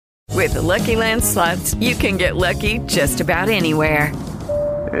With the Lucky Land Slots, you can get lucky just about anywhere.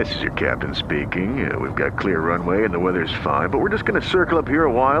 This is your captain speaking. We've got clear runway and the weather's fine, but we're just going to circle up here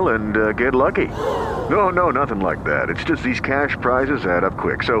a while and get lucky. No, nothing like that. It's just these cash prizes add up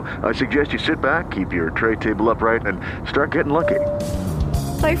quick. So I suggest you sit back, keep your tray table upright, and start getting lucky.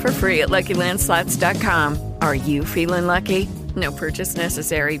 Play for free at LuckyLandSlots.com. Are you feeling lucky? No purchase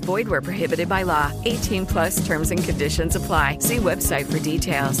necessary. Void where prohibited by law. 18 plus terms and conditions apply. See website for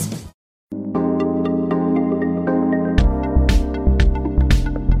details.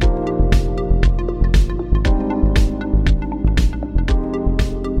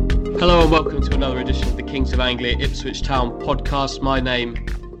 Hello and welcome to another edition of the Kings of Anglia Ipswich Town podcast. My name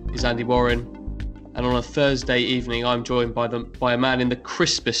is Andy Warren, and on a Thursday evening I'm joined by a man in the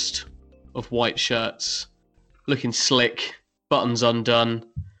crispest of white shirts, looking slick, buttons undone,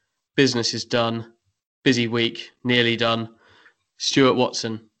 business is done, busy week, nearly done. Stuart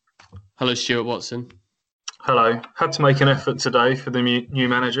Watson. Hello, Stuart Watson. Hello. Had to make an effort today for the new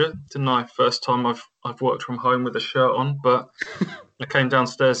manager, didn't I? First time I've worked from home with a shirt on, but I came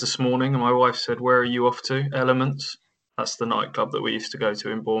downstairs this morning and my wife said, "Where are you off to?" Elements. That's the nightclub that we used to go to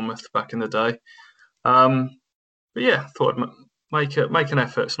in Bournemouth back in the day. But yeah, thought I'd make an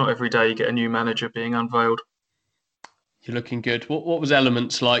effort. It's not every day you get a new manager being unveiled. You're looking good. What was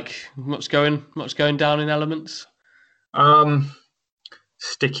Elements like? What's going down in Elements?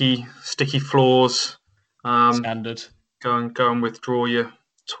 Sticky floors. Standard. Go and withdraw your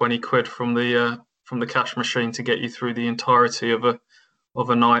 20 quid from the cash machine to get you through the entirety of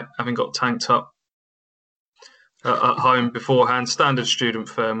a night, having got tanked up at home beforehand. Standard student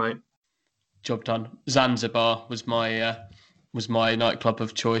fare, mate. Job done. Zanzibar was my nightclub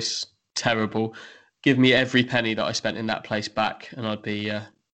of choice. Terrible. Give me every penny that I spent in that place back, and I'd be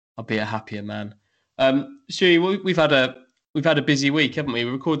a happier man. Stu, we've had a busy week, haven't we?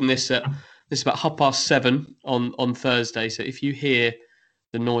 We're recording this at about 7:30 on Thursday. So if you hear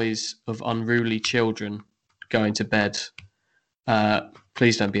the noise of unruly children going to bed,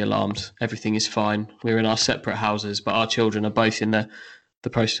 please don't be alarmed. Everything is fine. We're in our separate houses, but our children are both in the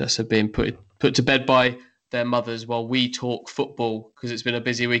process of being put to bed by their mothers while we talk football, because it's been a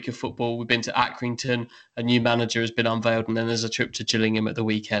busy week of football. We've been to Accrington, a new manager has been unveiled, and then there's a trip to Gillingham at the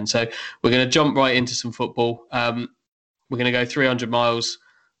weekend. So we're going to jump right into some football. We're going to go 300 miles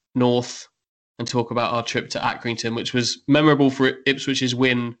north and talk about our trip to Accrington, which was memorable for Ipswich's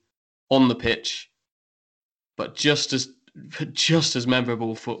win on the pitch, but just as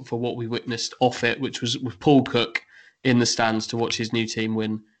memorable for what we witnessed off it, which was with Paul Cook in the stands to watch his new team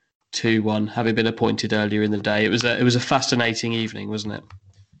win 2-1, having been appointed earlier in the day. It was a fascinating evening, wasn't it?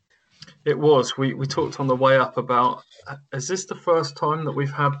 It was. We talked on the way up about, is this the first time that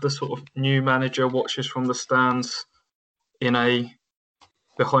we've had the sort of new manager watches from the stands in a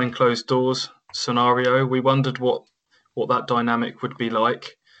behind closed doors scenario? We wondered what that dynamic would be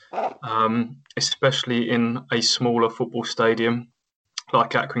like, especially in a smaller football stadium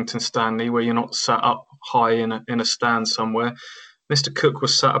like Accrington Stanley, where you're not sat up high in a stand somewhere. Mr. Cook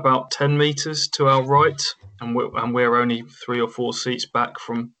was sat about 10 metres to our right, and we're only 3 or 4 seats back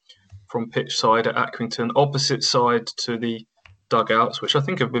from pitch side at Accrington, opposite side to the dugouts, which I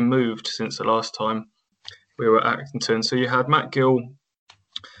think have been moved since the last time we were at Accrington. So you had Matt Gill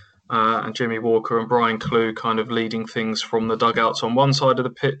and Jimmy Walker and Brian Clew kind of leading things from the dugouts on one side of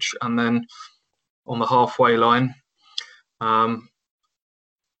the pitch, and then on the halfway line,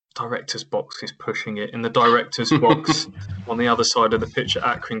 director's box is pushing it. In the director's box on the other side of the pitch at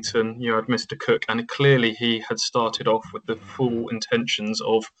Accrington, you had Mr. Cook, and clearly he had started off with the full intentions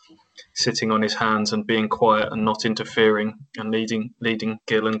of sitting on his hands and being quiet and not interfering and leading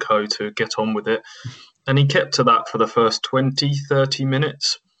Gill and co to get on with it. And he kept to that for the first 20, 30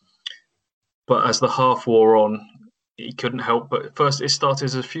 minutes. But as the half wore on, he couldn't help but first it started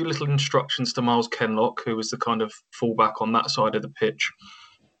as a few little instructions to Miles Kenlock, who was the kind of fullback on that side of the pitch.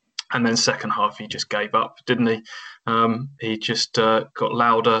 And then second half, he just gave up, didn't he? He just got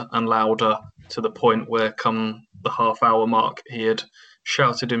louder and louder to the point where come the half-hour mark, he had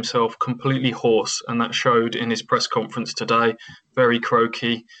shouted himself completely hoarse. And that showed in his press conference today, very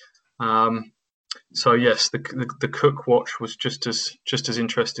croaky. So, yes, the Cook watch was just as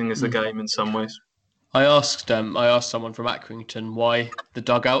interesting as the game in some ways. I asked someone from Accrington why the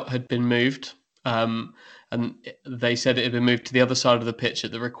dugout had been moved. And they said it had been moved to the other side of the pitch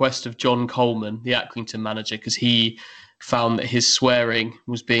at the request of John Coleman, the Accrington manager, because he found that his swearing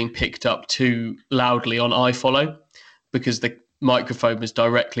was being picked up too loudly on iFollow, because the microphone was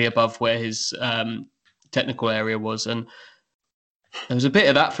directly above where his technical area was. And there was a bit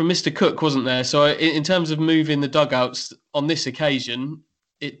of that from Mr. Cook, wasn't there? So in terms of moving the dugouts on this occasion,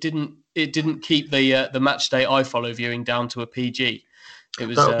 it didn't keep the match day iFollow viewing down to a PG. It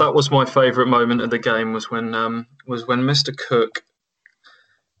was that was my favourite moment of the game was when Mr. Cook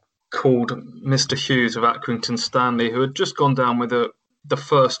called Mr. Hughes of Accrington Stanley, who had just gone down with the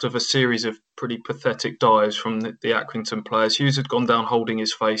first of a series of pretty pathetic dives from the Accrington players. Hughes had gone down holding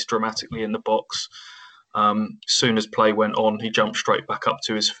his face dramatically in the box. Soon as play went on, he jumped straight back up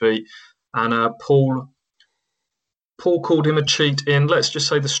to his feet. And Paul called him a cheat in, let's just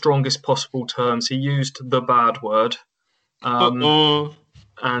say, the strongest possible terms. He used the bad word.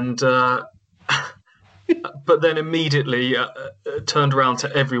 But then immediately turned around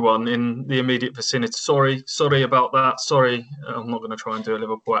to everyone in the immediate vicinity. Sorry about that. Sorry, I'm not going to try and do a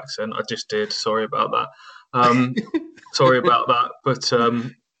Liverpool accent. I just did. Sorry about that. Sorry about that. But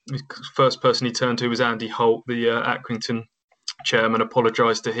the first person he turned to was Andy Holt, the Accrington chairman.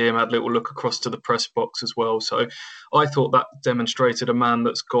 Apologised to him, had a little look across to the press box as well. So I thought that demonstrated a man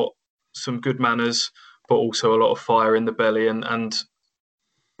that's got some good manners, but also a lot of fire in the belly, and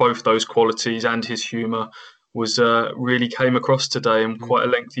both those qualities and his humour was really came across today in quite a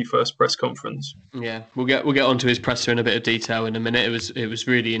lengthy first press conference. Yeah, we'll get onto his presser in a bit of detail in a minute. It was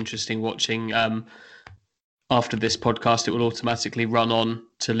really interesting watching. After this podcast, it will automatically run on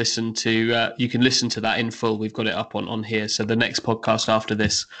to listen to. You can listen to that in full. We've got it up on here. So the next podcast after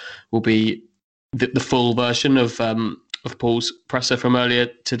this will be the full version of Paul's presser from earlier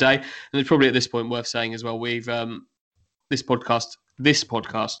today. And it's probably at this point worth saying as well, we've this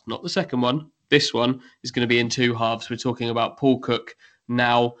podcast, not the second one, this one is going to be in two halves. We're talking about Paul Cook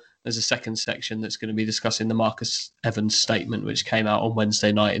now. There's a second section that's going to be discussing the Marcus Evans statement, which came out on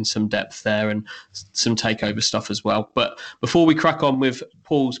Wednesday night in some depth there and some takeover stuff as well. But before we crack on with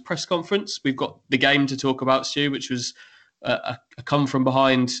Paul's press conference, we've got the game to talk about, Stu, which was a come from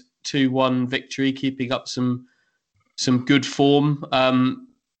behind 2-1 victory, keeping up some good form.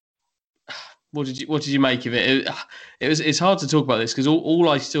 What did you make of it? It's hard to talk about this because all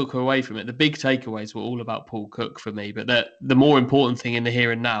I still come away from it, the big takeaways were all about Paul Cook for me. But the more important thing in the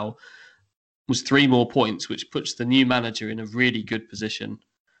here and now was 3 more points, which puts the new manager in a really good position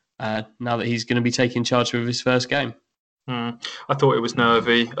now that he's going to be taking charge of his first game. I thought it was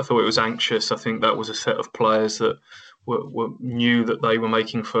nervy. I thought it was anxious. I think that was a set of players that knew that they were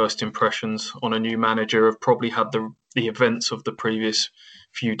making first impressions on a new manager, have probably had the events of the previous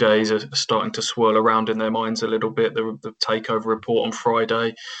few days are starting to swirl around in their minds a little bit. The takeover report on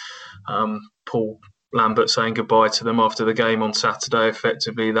Friday, Paul Lambert saying goodbye to them after the game on Saturday,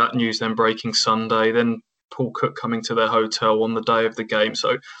 effectively, that news then breaking Sunday, then Paul Cook coming to their hotel on the day of the game.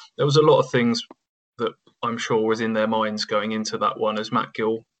 So there was a lot of things that I'm sure was in their minds going into that one, as Matt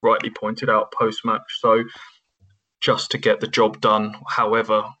Gill rightly pointed out post-match. So just to get the job done,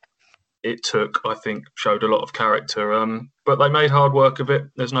 however it took, I think, showed a lot of character. But they made hard work of it.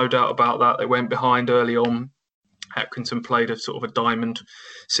 There's no doubt about that. They went behind early on. Accrington played a sort of a diamond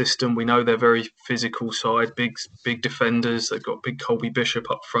system. We know they're very physical side, big defenders. They've got big Colby Bishop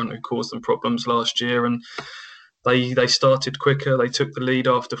up front who caused them problems last year. And they started quicker. They took the lead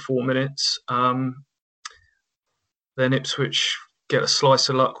after 4 minutes. Then Ipswich get a slice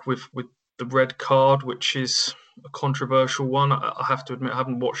of luck with the red card, which is a controversial one. I have to admit, I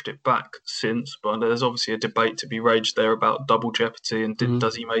haven't watched it back since, but there's obviously a debate to be raged there about double jeopardy and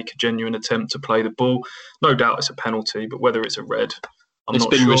does he make a genuine attempt to play the ball? No doubt it's a penalty, but whether it's a red, I'm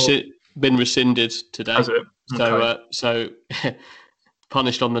not sure. It's been rescinded today. Has it? Okay. So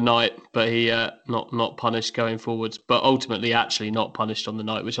punished on the night, but he not punished going forwards, but ultimately actually not punished on the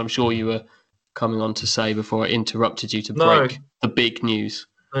night, which I'm sure you were coming on to say before I interrupted you to break the big news.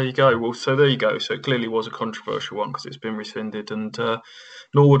 There you go. Well, so there you go. So it clearly was a controversial one because it's been rescinded, and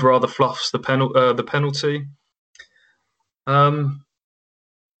Norwood rather fluffs the penalty. And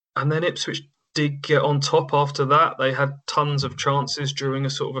then Ipswich did get on top after that. They had tons of chances during a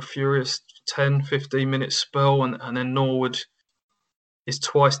sort of a furious 10, 15-minute spell, and then Norwood is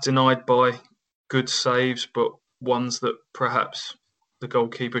twice denied by good saves, but ones that perhaps the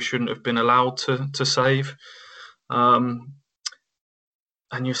goalkeeper shouldn't have been allowed to save.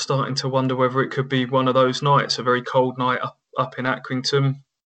 And you're starting to wonder whether it could be one of those nights, a very cold night up in Accrington.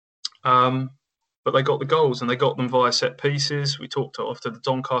 But they got the goals, and they got them via set pieces. We talked after the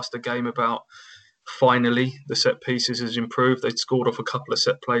Doncaster game about finally the set pieces has improved. They'd scored off a couple of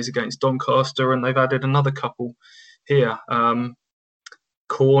set plays against Doncaster, and they've added another couple here.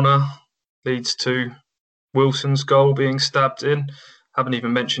 Corner leads to Wilson's goal being stabbed in. Haven't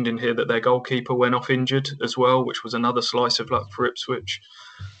even mentioned in here that their goalkeeper went off injured as well, which was another slice of luck for Ipswich.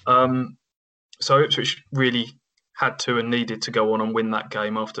 So Ipswich really had to and needed to go on and win that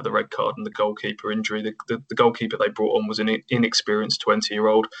game after the red card and the goalkeeper injury. The goalkeeper they brought on was an inexperienced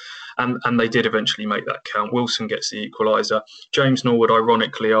 20-year-old, and they did eventually make that count. Wilson gets the equaliser. James Norwood,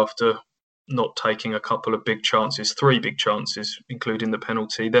 ironically, after not taking a couple of big chances, 3 big chances, including the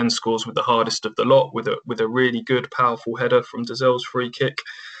penalty, then scores with the hardest of the lot with a really good, powerful header from Dazzel's free kick.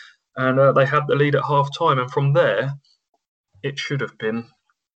 And they had the lead at half-time. And from there, it should have been,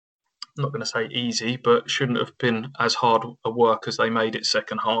 I'm not going to say easy, but shouldn't have been as hard a work as they made it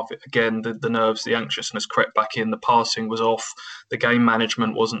second half. Again, the nerves, the anxiousness crept back in. The passing was off. The game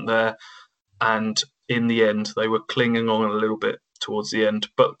management wasn't there. And in the end, they were clinging on a little bit towards the end.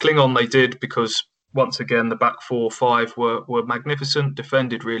 But cling on they did, because once again, the back 4-5 were magnificent,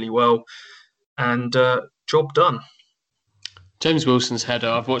 defended really well, and job done. James Wilson's header,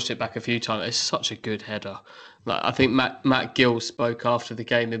 I've watched it back a few times. It's such a good header. Like, I think Matt Gill spoke after the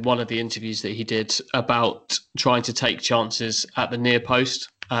game in one of the interviews that he did about trying to take chances at the near post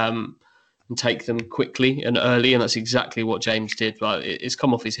and take them quickly and early, and that's exactly what James did. Like, it's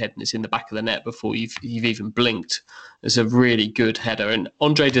come off his head and it's in the back of the net before you've even blinked. It's a really good header. And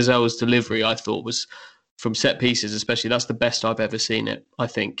Andre Dazzel's delivery, I thought, was from set pieces especially. That's the best I've ever seen it, I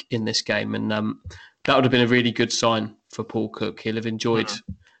think, in this game. And that would have been a really good sign for Paul Cook. He'll have enjoyed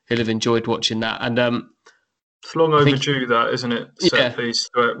watching that. And it's long overdue, that, isn't it? Set piece.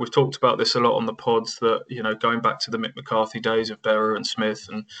 We've talked about this a lot on the pods, that, you know, going back to the Mick McCarthy days of Berra and Smith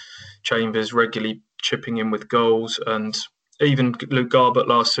and Chambers regularly chipping in with goals, and even Luke Garbett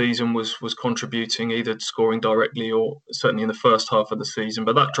last season was contributing, either scoring directly or certainly in the first half of the season.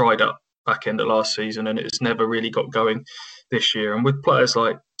 But that dried up back end of last season, and it's never really got going this year. And with players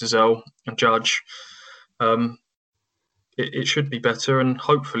like Dazzel and Judge, it should be better, and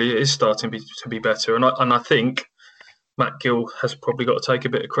hopefully it is starting to be better. And I think Matt Gill has probably got to take a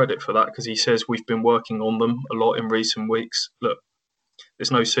bit of credit for that, because he says we've been working on them a lot in recent weeks. Look,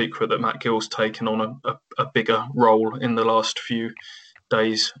 there's no secret that Matt Gill's taken on a bigger role in the last few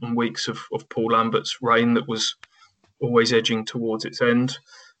days and weeks of Paul Lambert's reign that was always edging towards its end.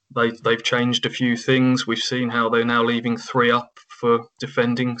 They've changed a few things. We've seen how they're now leaving 3 up for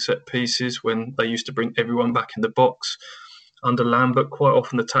defending set pieces when they used to bring everyone back in the box. Under Lambert, quite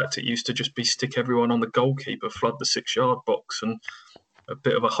often the tactic used to just be stick everyone on the goalkeeper, flood the 6-yard box, and a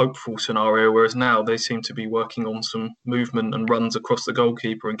bit of a hopeful scenario, whereas now they seem to be working on some movement and runs across the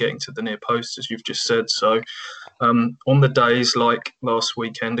goalkeeper and getting to the near post, as you've just said. So on the days like last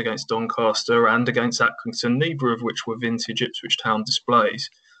weekend against Doncaster and against Accrington, neither of which were vintage Ipswich Town displays,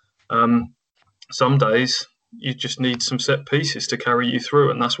 some days you just need some set pieces to carry you through,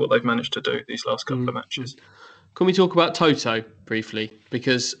 and that's what they've managed to do these last couple of matches. Can we talk about Toto briefly?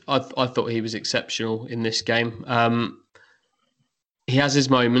 Because I thought he was exceptional in this game. He has his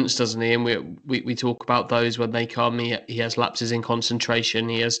moments, doesn't he? And we talk about those when they come. He has lapses in concentration.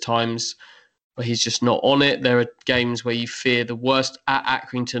 He has times where he's just not on it. There are games where you fear the worst. At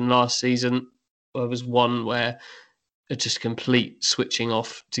Accrington last season, there was one where just complete switching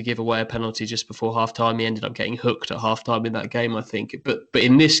off to give away a penalty just before half-time. He ended up getting hooked at half-time in that game, I think. But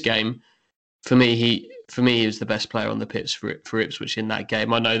in this game, for me, he was the best player on the pitch for Ipswich in that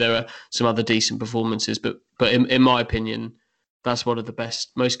game. I know there are some other decent performances, but in my opinion, that's one of the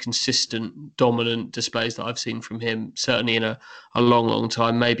best, most consistent, dominant displays that I've seen from him, certainly in a long, long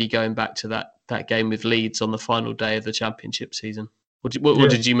time, maybe going back to that game with Leeds on the final day of the Championship season. What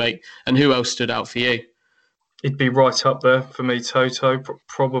did you make? And who else stood out for you? He'd be right up there for me, Toto,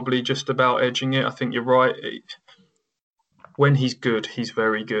 probably just about edging it. I think you're right. When he's good, he's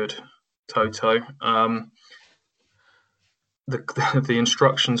very good, Toto. The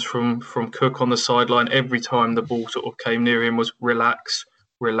instructions from Cook on the sideline every time the ball sort of came near him was relax,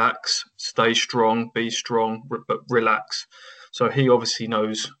 stay strong, be strong, but relax. So he obviously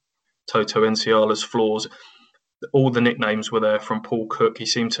knows Toto Enciala's flaws. All the nicknames were there from Paul Cook. He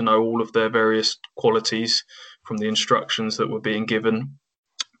seemed to know all of their various qualities from the instructions that were being given.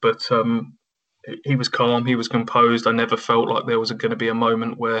 But he was calm, he was composed. I never felt like there was going to be a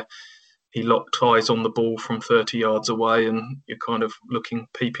moment where he locked eyes on the ball from 30 yards away and you're kind of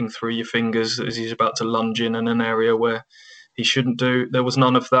peeping through your fingers as he's about to lunge in an area where he shouldn't do. There was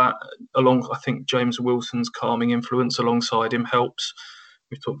none of that. I think James Wilson's calming influence alongside him helps.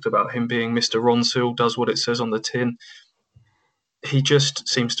 We've talked about him being Mr. Ronsil, does what it says on the tin. He just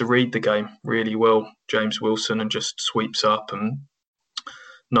seems to read the game really well, James Wilson, and just sweeps up and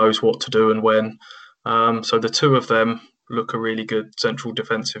knows what to do and when. So the two of them look a really good central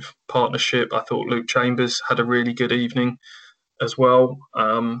defensive partnership. I thought Luke Chambers had a really good evening as well.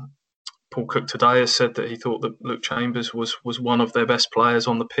 Paul Cook today has said that he thought that Luke Chambers was one of their best players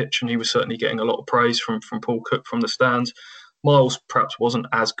on the pitch, and he was certainly getting a lot of praise from Paul Cook from the stands. Miles perhaps wasn't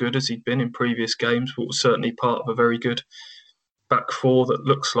as good as he'd been in previous games, but was certainly part of a very good back four that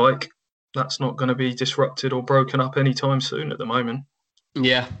looks like that's not going to be disrupted or broken up anytime soon at the moment.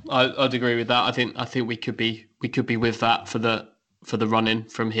 Yeah, I'd agree with that. I think we could be with that for the run in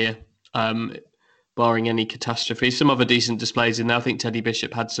from here, barring any catastrophe. Some other decent displays in there. I think Teddy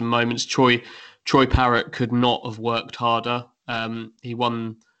Bishop had some moments. Troy Parrott could not have worked harder. He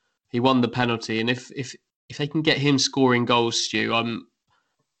won the penalty, and if they can get him scoring goals, Stu, I'm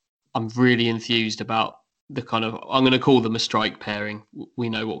really enthused about the kind of, I'm going to call them a strike pairing. We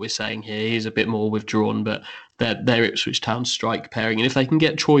know what we're saying here. He's a bit more withdrawn, but they're Ipswich Town strike pairing. And if they can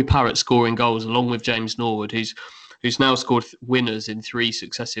get Troy Parrott scoring goals along with James Norwood, who's now scored winners in 3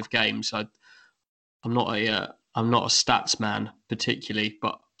 successive games, I'm not a stats man particularly,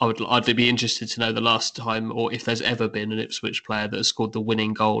 but I'd be interested to know the last time, or if there's ever been an Ipswich player that has scored the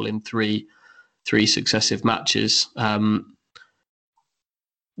winning goal in three successive matches.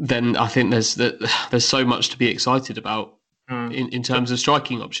 Then I think there's so much to be excited about in terms of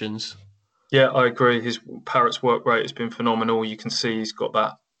striking options. Yeah, I agree. Parrott's work rate has been phenomenal. You can see he's got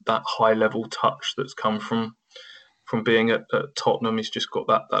that high level touch that's come from being at Tottenham. He's just got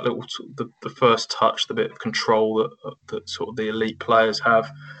that little the first touch, the bit of control that sort of the elite players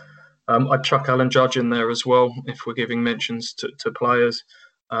have. I'd chuck Alan Judge in there as well if we're giving mentions to players.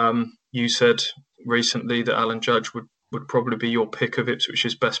 You said recently that Alan Judge would probably be your pick of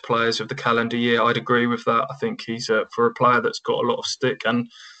Ipswich's best players of the calendar year. I'd agree with that. I think he's for a player that's got a lot of stick, and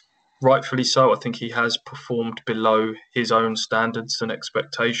rightfully so. I think he has performed below his own standards and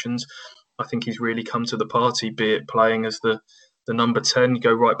expectations. I think he's really come to the party, be it playing as the number 10. You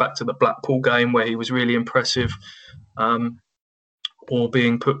go right back to the Blackpool game where he was really impressive, or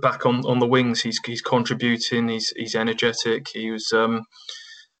being put back on the wings. He's contributing. He's energetic. He was.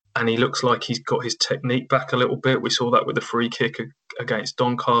 And he looks like he's got his technique back a little bit. We saw that with the free kick against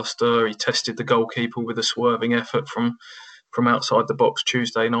Doncaster. He tested the goalkeeper with a swerving effort from outside the box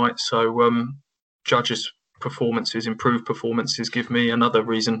Tuesday night. So Judge's improved performances, give me another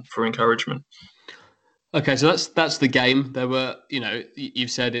reason for encouragement. Okay, so that's the game. There were,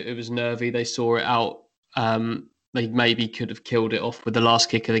 you've said it was nervy. They saw it out. They maybe could have killed it off with the last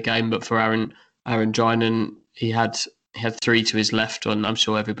kick of the game, but for Aaron Drinan, he had 3 to his left, and I'm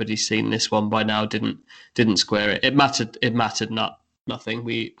sure everybody's seen this one by now. Didn't square it. It mattered nothing.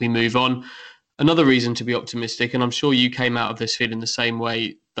 We move on. Another reason to be optimistic, and I'm sure you came out of this feeling the same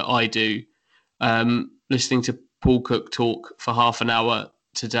way that I do. Listening to Paul Cook talk for half an hour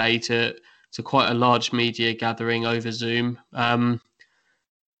today to quite a large media gathering over Zoom.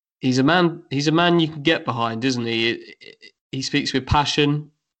 He's a man you can get behind, isn't he? He speaks with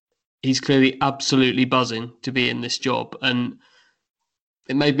passion. He's clearly absolutely buzzing to be in this job, and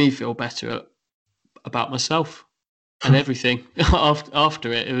it made me feel better about myself and everything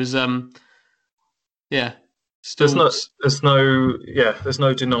after it. It was, There's no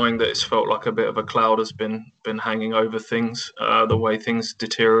denying that it's felt like a bit of a cloud has been hanging over things. The way things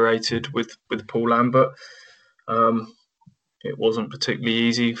deteriorated with Paul Lambert, it wasn't particularly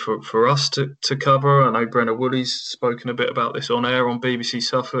easy for us to cover. I know Brenna Woolley's spoken a bit about this on air on BBC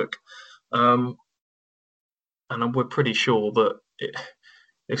Suffolk. And we're pretty sure that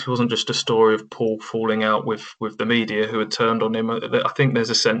this wasn't just a story of Paul falling out with the media who had turned on him. I think there's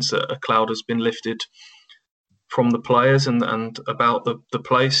a sense that a cloud has been lifted from the players and about the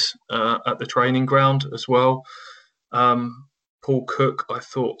place at the training ground as well. Paul Cook, I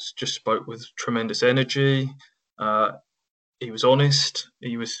thought, just spoke with tremendous energy. He was honest.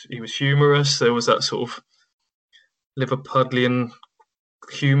 He was humorous. There was that sort of Liverpudlian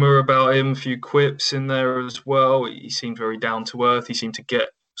humour about him, a few quips in there as well. He seemed very down to earth. He seemed to get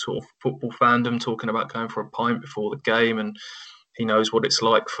sort of football fandom talking about going for a pint before the game, and he knows what it's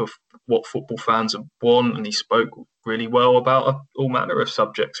like for what football fans want. And he spoke really well about all manner of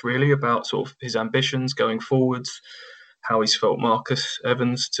subjects, really, about sort of his ambitions going forwards, how he's felt Marcus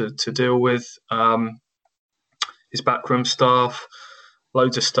Evans to deal with, his backroom staff,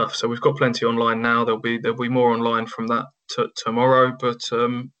 loads of stuff. So we've got plenty online now. There'll be more online from that tomorrow, but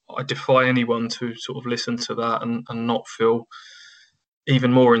I defy anyone to sort of listen to that and not feel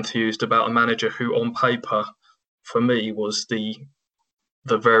even more enthused about a manager who, on paper, for me, was the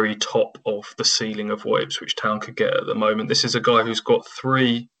very top of the ceiling of what Ipswich Town could get at the moment. This is a guy who's got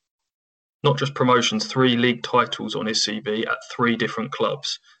 3, not just promotions, 3 league titles on his CV at 3 different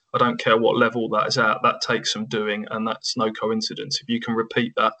clubs. I don't care what level that is at. That takes some doing, and that's no coincidence. If you can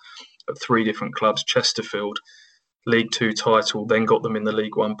repeat that at 3 different clubs, Chesterfield, League Two title, then got them in the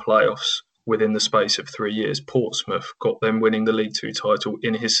League One playoffs within the space of 3 years. Portsmouth got them winning the League Two title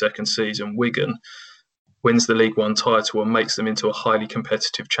in his second season. Wigan wins the League One title and makes them into a highly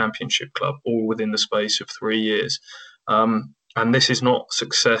competitive Championship club, all within the space of 3 years. And this is not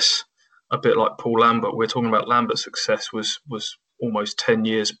success a bit like Paul Lambert. We're talking about Lambert's success was almost 10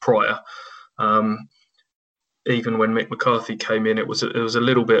 years prior. Even when Mick McCarthy came in, it was a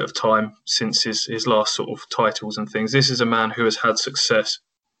little bit of time since his last sort of titles and things. This is a man who has had success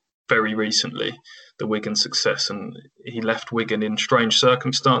very recently, the Wigan success, and he left Wigan in strange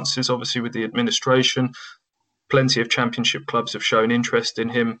circumstances, obviously with the administration. Plenty of Championship clubs have shown interest in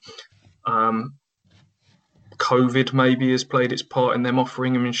him. COVID maybe has played its part in them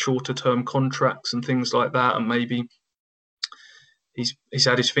offering him in shorter term contracts and things like that, and maybe he's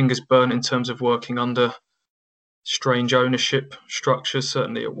had his fingers burnt in terms of working under strange ownership structures,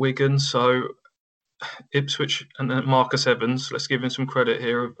 certainly at Wigan. So Ipswich and Marcus Evans, let's give him some credit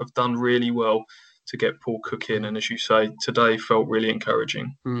here, have done really well to get Paul Cook in, and as you say, today felt really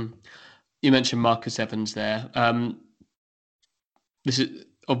encouraging. You mentioned Marcus Evans there. This is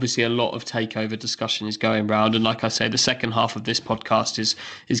obviously a lot of takeover discussion is going around, and like I say, the second half of this podcast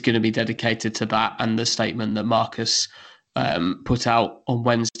is going to be dedicated to that and the statement that Marcus put out on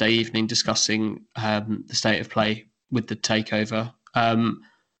Wednesday evening discussing the state of play with the takeover.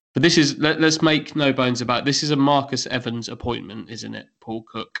 But this is, let's make no bones about it, this is a Marcus Evans appointment, isn't it, Paul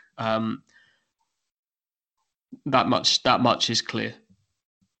Cook? That much is clear.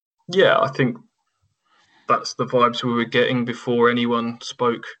 Yeah, I think that's the vibes we were getting before anyone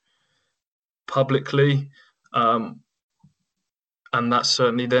spoke publicly. And that's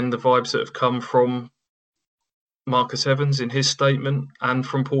certainly then the vibes that have come from Marcus Evans in his statement and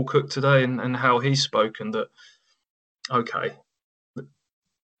from Paul Cook today and how he's spoken, that, okay,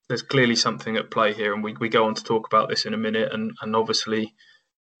 there's clearly something at play here. And we go on to talk about this in a minute. And obviously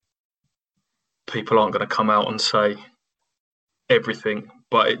people aren't going to come out and say everything,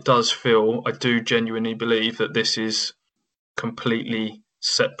 but it does feel, I do genuinely believe that this is completely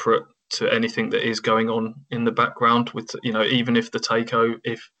separate to anything that is going on in the background with, even if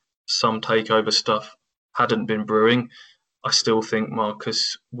if some takeover stuff hadn't been brewing, I still think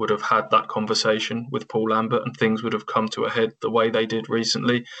Marcus would have had that conversation with Paul Lambert and things would have come to a head the way they did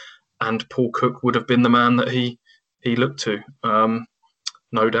recently. And Paul Cook would have been the man that he looked to,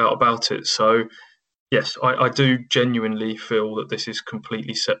 no doubt about it. So, yes, I do genuinely feel that this is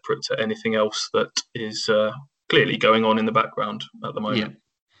completely separate to anything else that is clearly going on in the background at the moment.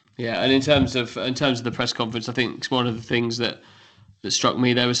 Yeah. And in terms of the press conference, I think it's one of the things that struck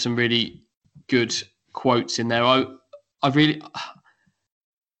me. There was some really good quotes in there.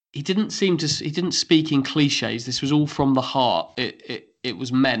 He didn't speak in cliches. This was all from the heart. It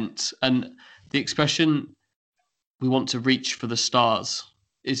was meant, and the expression "we want to reach for the stars"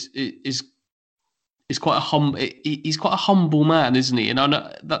 is quite a he's quite a humble man, isn't he? And I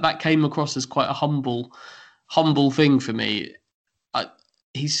know that came across as quite a humble thing for me.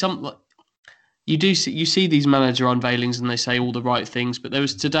 He's you see these manager unveilings and they say all the right things, but there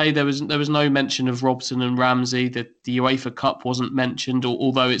was no mention of Robson and Ramsey. The UEFA Cup wasn't mentioned,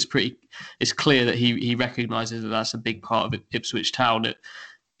 although it's clear that he recognises that that's a big part of Ipswich Town.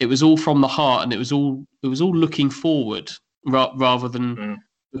 It was all from the heart, and it was all looking forward rather than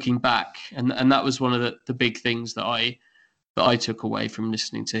looking back, and that was one of the big things that I took away from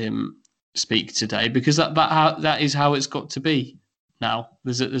listening to him speak today, because that is how it's got to be now.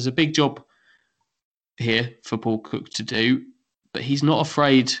 There's a big job here for Paul Cook to do, but he's not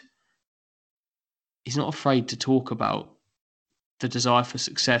afraid to talk about the desire for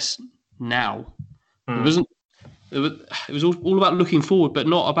success now. It was all about looking forward, but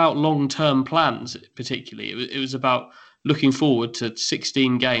not about long-term plans particularly. It was about looking forward to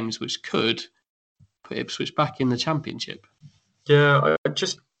 16 games, which could put Ipswich back in the Championship. Yeah,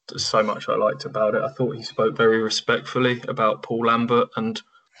 there's so much I liked about it. I thought he spoke very respectfully about Paul Lambert and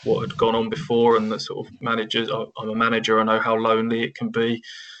what had gone on before, and the sort of managers. I'm a manager, I know how lonely it can be,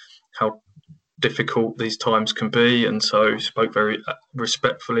 how difficult these times can be, and so he spoke very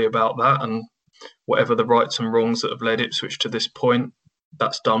respectfully about that, and whatever the rights and wrongs that have led Ipswich to this point,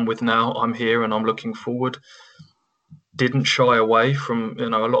 that's done with now. I'm here and I'm looking forward. Didn't shy away from, a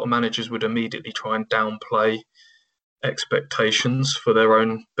lot of managers would immediately try and downplay expectations for their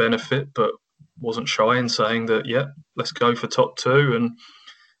own benefit, but wasn't shy in saying that, let's go for top two and,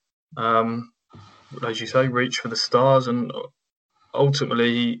 as you say, reach for the stars. And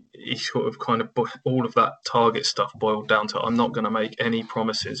ultimately, he sort of all of that target stuff boiled down to, I'm not going to make any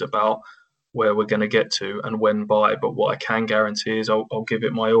promises about where we're going to get to and when by, but what I can guarantee is I'll give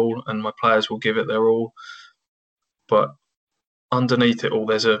it my all, and my players will give it their all. but underneath it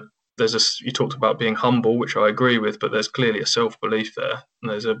all, you talked about being humble, which I agree with, but there's clearly a self-belief there.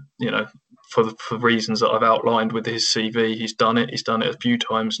 And there's for reasons that I've outlined with his CV, he's done it a few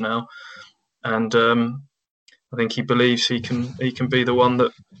times now. And I think he believes he can be the one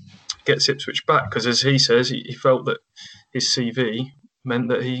that gets Ipswich back, because as he says, he felt that his CV meant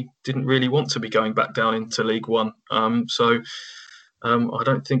that he didn't really want to be going back down into League One. I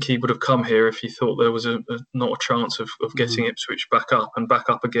don't think he would have come here if he thought there was not a chance of getting Ipswich back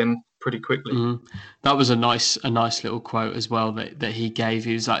up again pretty quickly. That was a nice little quote as well that he gave.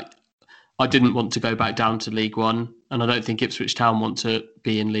 He was like, I didn't want to go back down to League One, and I don't think Ipswich Town want to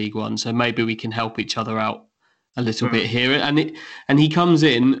be in League One, so maybe we can help each other out a little bit here. And he comes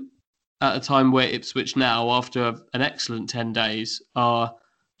in at a time where Ipswich now, after an excellent 10 days, are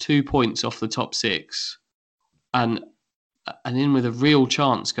 2 points off the top 6 and in with a real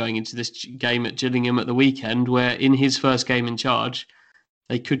chance going into this game at Gillingham at the weekend, where in his first game in charge,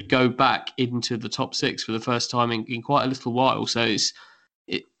 they could go back into the top 6 for the first time in quite a little while. So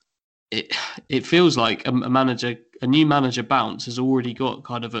it feels like a new manager bounce has already got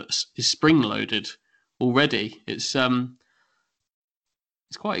kind of is spring loaded already. It's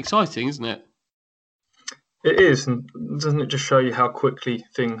quite exciting, isn't it? It is, and doesn't it just show you how quickly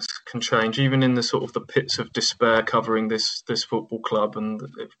things can change, even in the sort of the pits of despair covering this football club, and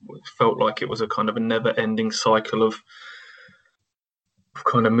it felt like it was a kind of a never-ending cycle of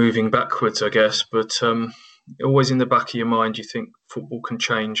kind of moving backwards, I guess. But always in the back of your mind, you think football can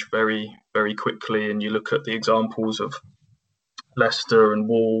change very, very quickly, and you look at the examples of Leicester and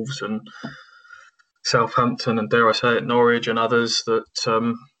Wolves and Southampton and, dare I say it, Norwich and others, that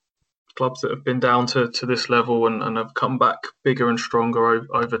clubs that have been down to this level and have come back bigger and stronger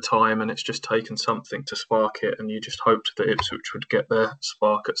over time, and it's just taken something to spark it, and you just hoped that Ipswich would get their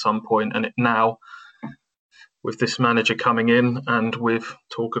spark at some point. And now, with this manager coming in and with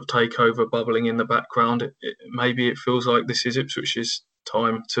talk of takeover bubbling in the background, maybe it feels like this is Ipswich's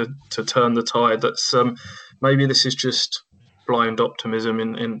time to turn the tide. That's maybe this is just blind optimism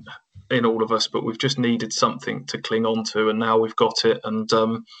in all of us, but we've just needed something to cling on to, and now we've got it. And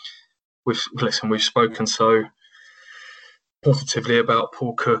we've spoken so positively about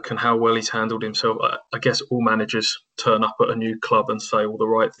Paul Cook and how well he's handled himself. I guess all managers turn up at a new club and say all the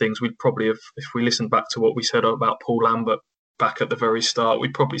right things. We'd probably have, if we listened back to what we said about Paul Lambert back at the very start, we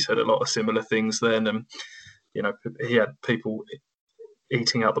probably said a lot of similar things then. And, he had people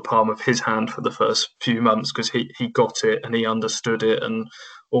eating out the palm of his hand for the first few months because he got it and he understood it and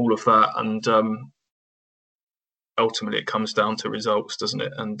all of that. And ultimately it comes down to results, doesn't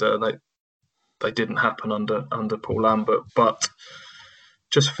it? And they didn't happen under Paul Lambert, but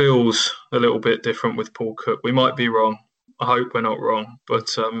just feels a little bit different with Paul Cook. We might be wrong. I hope we're not wrong, but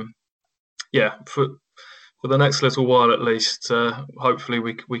for the next little while at least, hopefully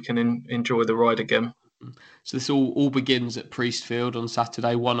we can enjoy the ride again. So this all begins at Priestfield on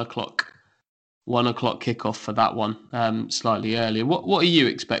Saturday, 1 o'clock. 1 o'clock kickoff for that one, slightly earlier. What are you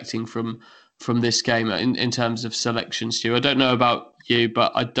expecting from this game in terms of selection, Stu? I don't know about you,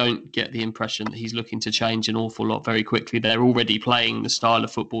 but I don't get the impression that he's looking to change an awful lot very quickly. They're already playing the style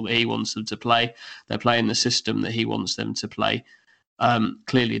of football that he wants them to play. They're playing the system that he wants them to play.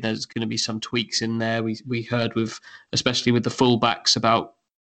 Clearly, there's going to be some tweaks in there. We heard especially with the fullbacks, about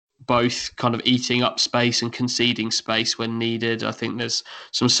both kind of eating up space and conceding space when needed. I think there's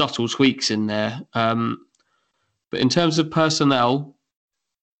some subtle tweaks in there. But in terms of personnel,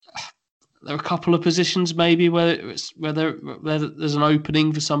 there are a couple of positions maybe where there's an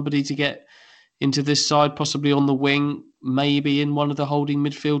opening for somebody to get into this side, possibly on the wing, maybe in one of the holding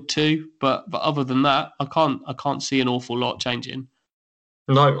midfield too. But other than that, I can't see an awful lot changing.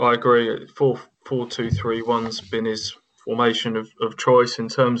 No, I agree. 4-2-3-1's been his formation of choice in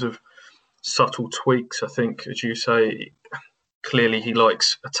terms of subtle tweaks. I think, as you say, clearly he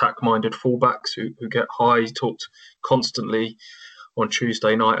likes attack-minded fullbacks who get high. He talked constantly on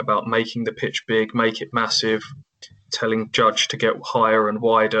Tuesday night about making the pitch big, make it massive, telling Judge to get higher and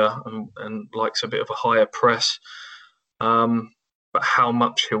wider, and likes a bit of a higher press. But how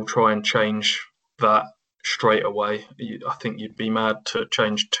much he'll try and change that straight away, I think you'd be mad to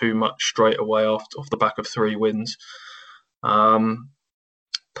change too much straight away off the back of 3 wins.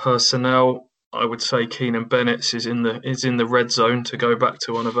 Personnel, I would say Keenan Bennett is in the red zone, to go back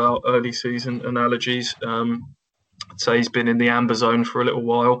to one of our early season analogies. I'd say he's been in the amber zone for a little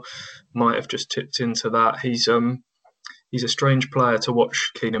while. Might have just tipped into that. He's a strange player to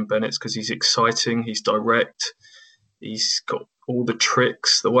watch, Keenan Bennett, because he's exciting, he's direct, he's got all the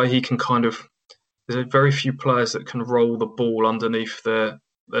tricks. The way he can there's very few players that can roll the ball underneath their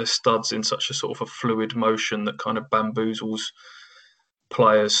they're studs in such a sort of a fluid motion that kind of bamboozles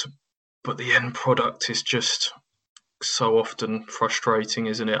players. But the end product is just so often frustrating,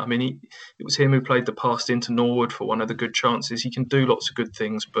 isn't it? I mean, it was him who played the pass into Norwood for one of the good chances. He can do lots of good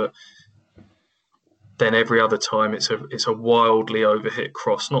things, but then every other time it's a wildly overhit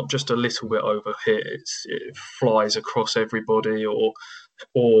cross, not just a little bit overhit. It flies across everybody, or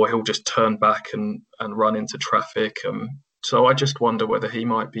he'll just turn back and run into traffic. So I just wonder whether he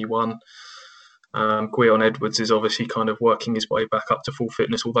might be one. Gwion Edwards is obviously kind of working his way back up to full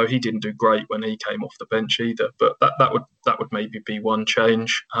fitness, although he didn't do great when he came off the bench either. But that would maybe be one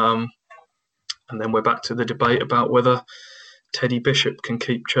change. And then we're back to the debate about whether Teddy Bishop can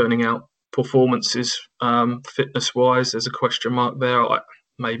keep churning out performances fitness-wise. There's a question mark there.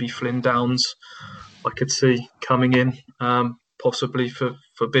 Maybe Flynn Downs I could see coming in, possibly for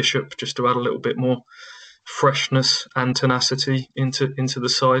Bishop, just to add a little bit more freshness and tenacity into the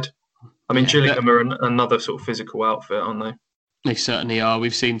side. I mean, Gillingham are another sort of physical outfit, aren't they? They certainly are.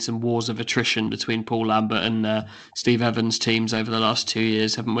 We've seen some wars of attrition between Paul Lambert and Steve Evans' teams over the last 2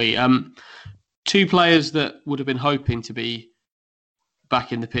 years, haven't we? Two players that would have been hoping to be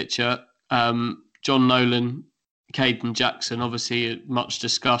back in the picture, John Nolan, Caden Jackson, obviously much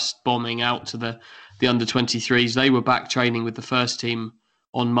discussed bombing out to the under-23s. They were back training with the first team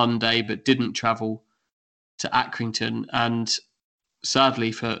on Monday, but didn't travel to Accrington. And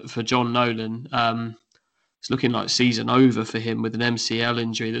sadly for John Nolan, it's looking like season over for him with an MCL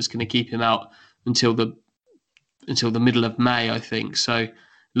injury that's going to keep him out until the middle of May, I think. So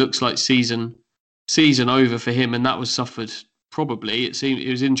looks like season over for him, and that was suffered. Probably it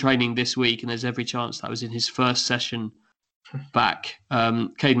was in training this week, and there's every chance that was in his first session back.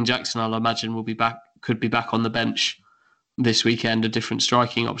 Caden Jackson, I'll imagine, could be back on the bench this weekend, a different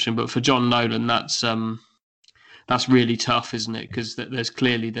striking option. But for John Nolan, that's really tough, isn't it? Because there's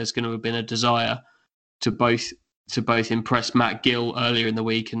going to have been a desire to both impress Matt Gill earlier in the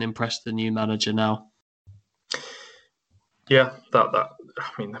week and impress the new manager now. Yeah, that I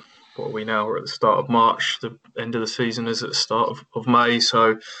mean, what are we now? We're at the start of March. The end of the season is at the start of May.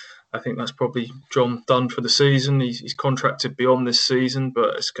 So I think that's probably John done for the season. He's contracted beyond this season,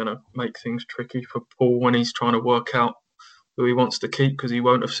 but it's going to make things tricky for Paul when he's trying to work out who he wants to keep, because he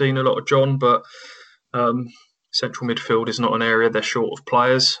won't have seen a lot of John. But central midfield is not an area they're short of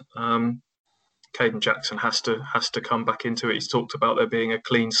players. Caden Jackson has to come back into it. He's talked about there being a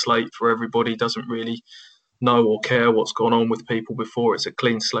clean slate for everybody. He doesn't really know or care what's gone on with people before. It's a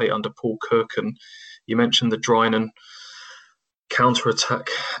clean slate under Paul Cook. And you mentioned the Drinan counter-attack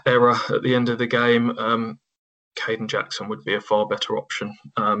error at the end of the game. Caden Jackson would be a far better option,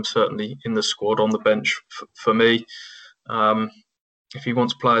 certainly in the squad on the bench for me. If he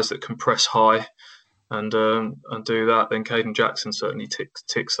wants players that can press high and do that, then Caden Jackson certainly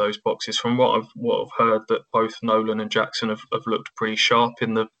ticks those boxes. From what I've heard, that both Nolan and Jackson have looked pretty sharp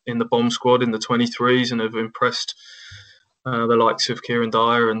in the bomb squad in the 23s and have impressed the likes of Kieran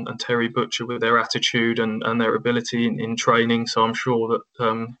Dyer and Terry Butcher with their attitude and their ability in training. So I'm sure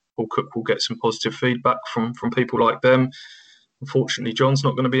that Paul Cook will get some positive feedback from people like them. Unfortunately, John's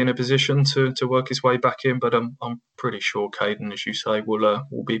not going to be in a position to work his way back in, but I'm pretty sure Caden, as you say, will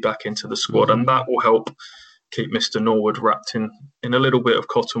be back into the squad, and that will help keep Mr. Norwood wrapped in a little bit of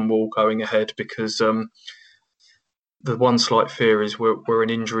cotton wool going ahead, because the one slight fear is we're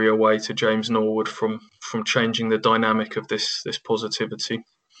an injury away to James Norwood from changing the dynamic of this positivity.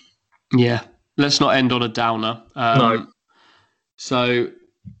 Yeah, let's not end on a downer. No. So,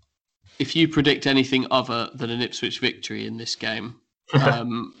 if you predict anything other than an Ipswich victory in this game,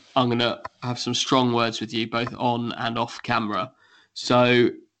 I'm going to have some strong words with you, both on and off camera. So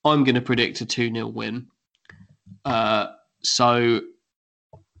I'm going to predict a 2-0 win. So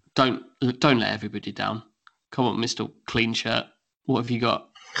don't let everybody down. Come on, Mr. Clean Shirt. What have you got?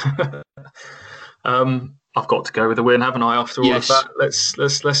 I've got to go with the win, haven't I? After all of that,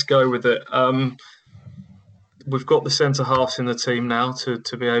 let's go with it. We've got the centre halves in the team now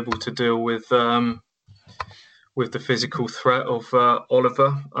to be able to deal with the physical threat of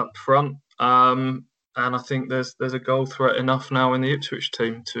Oliver up front, and I think there's a goal threat enough now in the Ipswich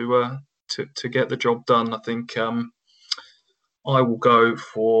team to get the job done. I think I will go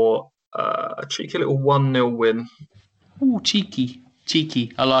for a cheeky little 1-0 win. Oh, cheeky!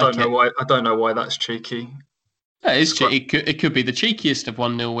 I like it. I don't know why that's cheeky. Yeah, it's cheeky. It could be the cheekiest of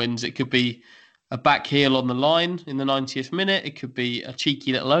 1-0 wins. It could be a back heel on the line in the 90th minute. It could be a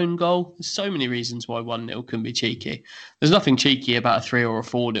cheeky little own goal. There's so many reasons why 1-0 can be cheeky. There's nothing cheeky about a 3 or a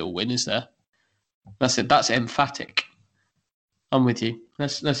 4-0 win, is there? That's it. That's emphatic. I'm with you.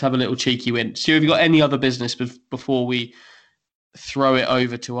 Let's have a little cheeky win. So have you got any other business before we throw it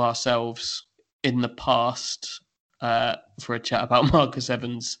over to ourselves in the past for a chat about Marcus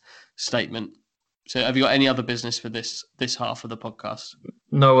Evans' statement. So have you got any other business for this half of the podcast?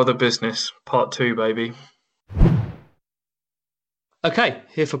 No other business. Part 2, baby. Okay,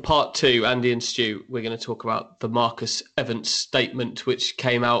 here for part 2, Andy and Stu, we're going to talk about the Marcus Evans statement, which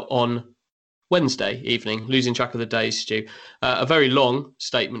came out on Wednesday evening, losing track of the days, Stu. A very long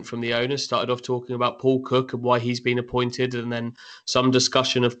statement from the owner, started off talking about Paul Cook and why he's been appointed, and then some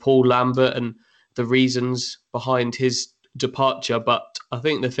discussion of Paul Lambert and the reasons behind his departure. But I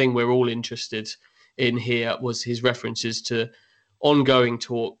think the thing we're all interested in here was his references to ongoing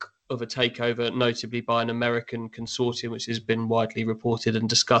talk of a takeover, notably by an American consortium, which has been widely reported and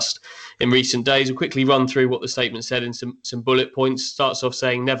discussed in recent days. We'll quickly run through what the statement said in some bullet points. Starts off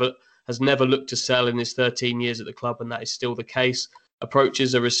saying has never looked to sell in his 13 years at the club, and that is still the case.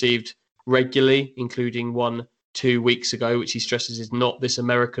 Approaches are received regularly, including one 2 weeks ago, which he stresses is not this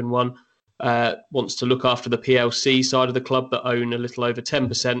American one. Wants to look after the PLC side of the club that own a little over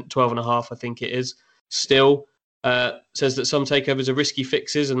 10%, 12.5%, I think it is. Still, says that some takeovers are risky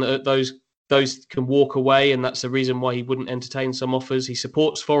fixes and that those can walk away, and that's the reason why he wouldn't entertain some offers. He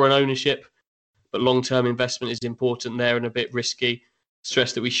supports foreign ownership, but long-term investment is important there and a bit risky.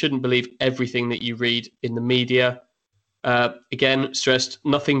 Stressed that we shouldn't believe everything that you read in the media. Again, stressed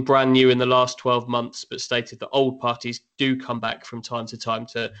nothing brand new in the last 12 months, but stated that old parties do come back from time to time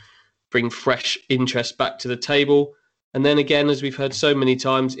to bring fresh interest back to the table. And then again, as we've heard so many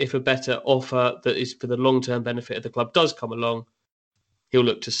times, if a better offer that is for the long-term benefit of the club does come along, he'll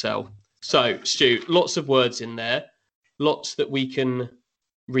look to sell. So, Stu, lots of words in there, lots that we can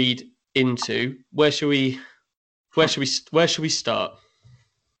read into. Where should we start?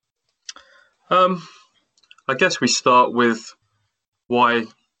 I guess we start with why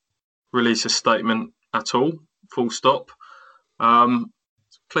release a statement at all, full stop.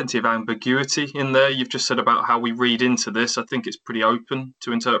 Plenty of ambiguity in there. You've just said about how we read into this. I think it's pretty open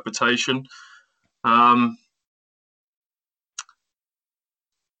to interpretation. I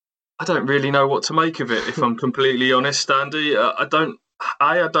don't really know what to make of it, if I'm completely honest, Andy. I don't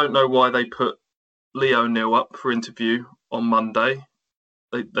know why they put Lee O'Neill up for interview on Monday.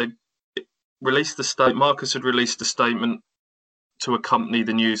 They released the statement. Marcus had released a statement to accompany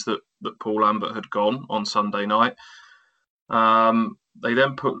the news that Paul Lambert had gone on Sunday night. They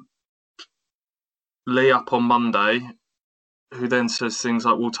then put Lee up on Monday, who then says things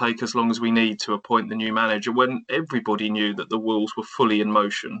like, we'll take as long as we need to appoint the new manager, when everybody knew that the wheels were fully in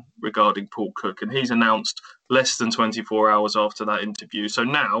motion regarding Paul Cook. And he's announced less than 24 hours after that interview. So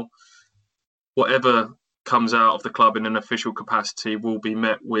now, whatever comes out of the club in an official capacity will be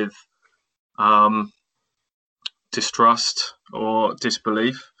met with distrust or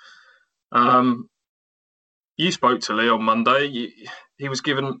disbelief. You spoke to Lee on Monday. He was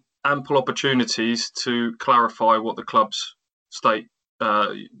given ample opportunities to clarify what the club's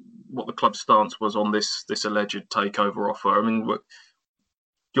stance was on this alleged takeover offer. I mean,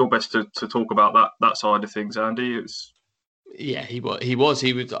 you're best to talk about that side of things, Andy. Yeah, he was.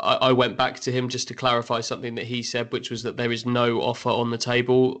 I went back to him just to clarify something that he said, which was that there is no offer on the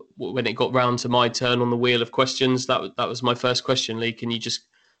table. When it got round to my turn on the wheel of questions, that was my first question. Lee, can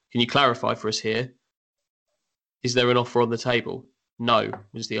you clarify for us here? Is there an offer on the table? No,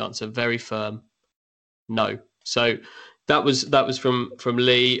 was the answer. Very firm. No. So that was from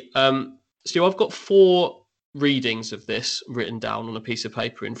Lee. Stu, I've got 4 readings of this written down on a piece of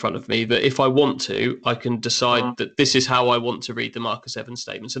paper in front of me that if I want to, I can decide that this is how I want to read the Marcus Evans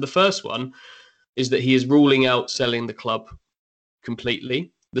statement. So the first one is that he is ruling out selling the club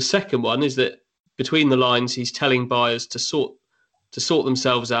completely. The second one is that between the lines, he's telling buyers to sort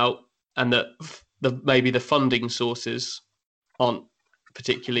themselves out, and that maybe the funding sources aren't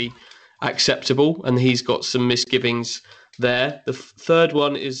particularly acceptable, and he's got some misgivings there. The third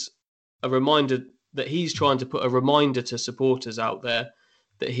one is a reminder that he's trying to put a reminder to supporters out there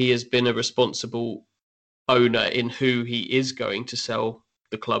that he has been a responsible owner in who he is going to sell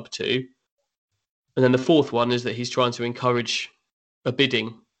the club to. And then the fourth one is that he's trying to encourage a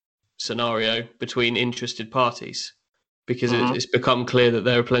bidding scenario between interested parties, because it's become clear that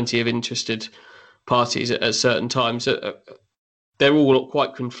there are plenty of interested parties at certain times. They're all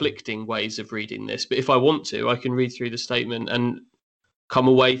quite conflicting ways of reading this, but if I want to, I can read through the statement and come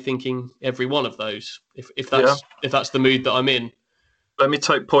away thinking every one of those, if that's the mood that I'm in. Let me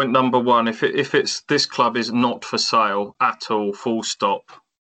take point number 1. If it's this club is not for sale at all, full stop,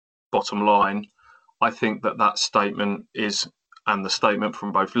 bottom line, I think that statement is, and the statement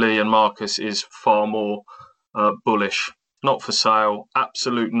from both Lee and Marcus, is far more bullish. Not for sale,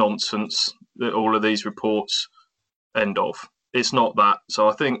 absolute nonsense, all of these reports, end of. it's not that. So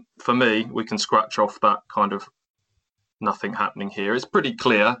I think for me, we can scratch off that kind of nothing happening here. It's pretty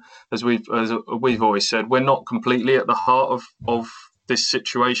clear, as we've always said, we're not completely at the heart of this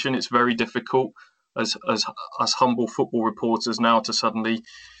situation. It's very difficult as humble football reporters now to suddenly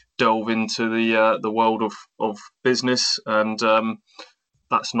delve into the world of business, and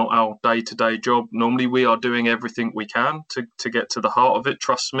that's not our day-to-day job. Normally, we are doing everything we can to get to the heart of it.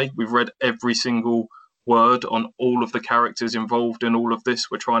 Trust me, we've read every single word on all of the characters involved in all of this.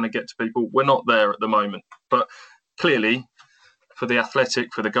 We're trying to get to people. We're not there at the moment, but clearly, for The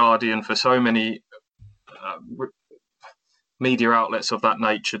Athletic, for The Guardian, for so many media outlets of that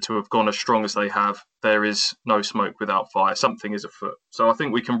nature to have gone as strong as they have, there is no smoke without fire. Something is afoot. So I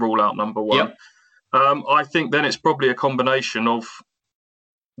think we can rule out number one. Yep. I think then it's probably a combination of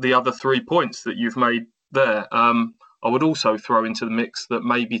the other 3 points that you've made there. I would also throw into the mix that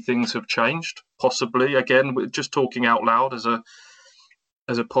maybe things have changed, possibly. Again, we're just talking out loud as a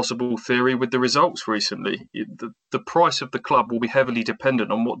possible theory with the results recently. The price of the club will be heavily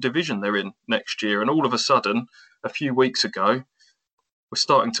dependent on what division they're in next year. And all of a sudden, a few weeks ago, we're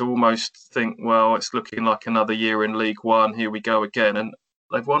starting to almost think, well, it's looking like another year in League One. Here we go again. And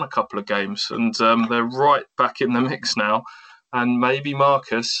they've won a couple of games and they're right back in the mix now. And maybe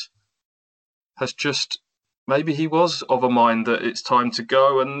Marcus has maybe he was of a mind that it's time to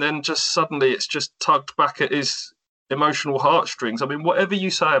go. And then just suddenly it's just tugged back at his emotional heartstrings. I mean, whatever you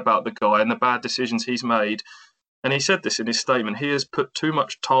say about the guy and the bad decisions he's made, and he said this in his statement, he has put too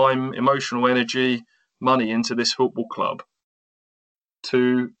much time, emotional energy, money into this football club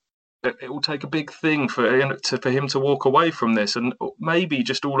it will take a big thing for him to walk away from this. And maybe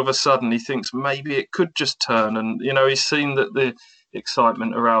just all of a sudden he thinks maybe it could just turn. And, he's seen that the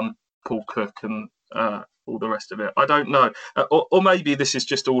excitement around Paul Cook and all the rest of it. I don't know. Or maybe this is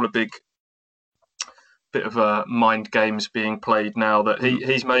just all a big bit of mind games being played now, that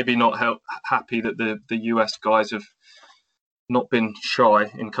he's maybe not happy that the US guys have not been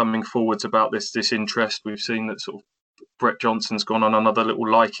shy in coming forwards about this interest. We've seen that sort of Brett Johnson's gone on another little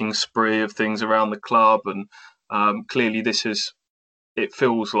liking spree of things around the club, and clearly it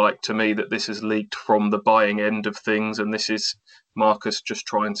feels like to me that this has leaked from the buying end of things, and this is Marcus just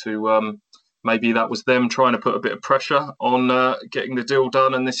trying to maybe that was them trying to put a bit of pressure on getting the deal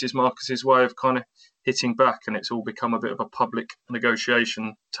done, and this is Marcus's way of kind of hitting back, and it's all become a bit of a public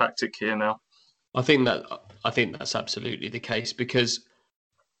negotiation tactic here now. I think that's absolutely the case, because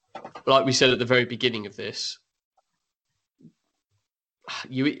like we said at the very beginning of this,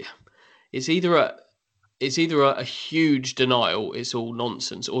 it's either a huge denial, it's all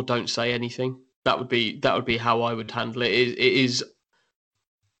nonsense, or don't say anything. That would be how I would handle it. It is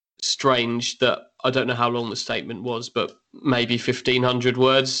strange that I don't know how long the statement was, but maybe 1,500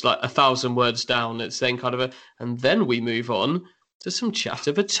 words, like 1,000 words down. It's then kind of and then we move on to some chat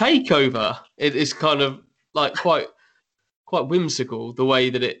of a takeover. It is kind of like quite whimsical the way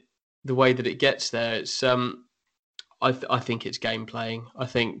that it gets there. It's I think it's game playing. I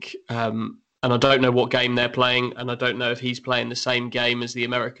think, and I don't know what game they're playing, and I don't know if he's playing the same game as the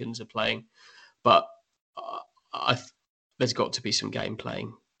Americans are playing, but there's got to be some game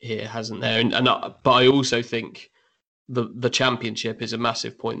playing here, hasn't there? But I also think the championship is a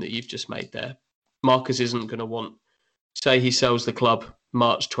massive point that you've just made there. Marcus isn't going to want, say he sells the club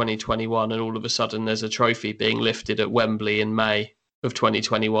March 2021, and all of a sudden there's a trophy being lifted at Wembley in May of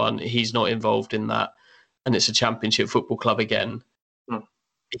 2021. He's not involved in that, and it's a championship football club again.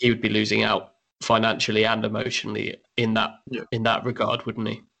 He would be losing out financially and emotionally in that regard, wouldn't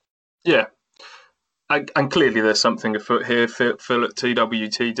he? Yeah. And clearly there's something afoot here. Phil at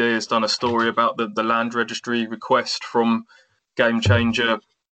TWTD has done a story about the land registry request from Game Changer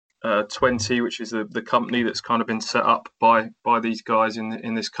 20, which is the company that's kind of been set up by these guys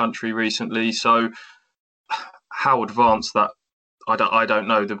in this country recently. So how advanced that, I don't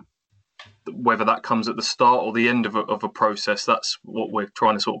know. Whether that comes at the start or the end of a process, that's what we're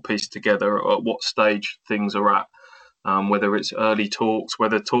trying to sort of piece together at what stage things are at. Whether it's early talks,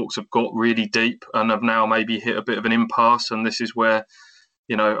 whether talks have got really deep and have now maybe hit a bit of an impasse, and this is where,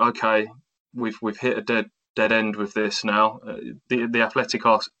 okay, we've hit a dead end with this now. The Athletic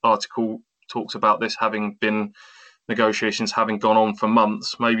article talks about this negotiations having gone on for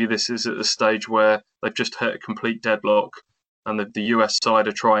months. Maybe this is at a stage where they've just hit a complete deadlock, and the US side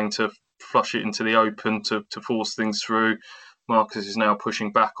are trying to flush it into the open to force things through. Marcus is now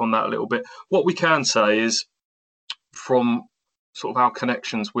pushing back on that a little bit. What we can say is, from sort of our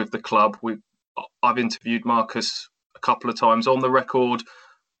connections with the club, I've interviewed Marcus a couple of times on the record.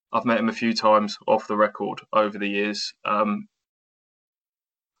 I've met him a few times off the record over the years.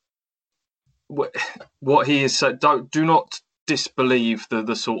 What he has said, do not disbelieve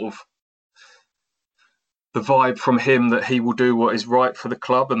the sort of the vibe from him that he will do what is right for the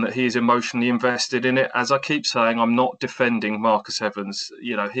club and that he is emotionally invested in it. As I keep saying, I'm not defending Marcus Evans.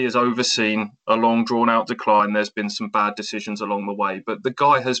 You know, he has overseen a long, drawn-out decline. There's been some bad decisions along the way, but the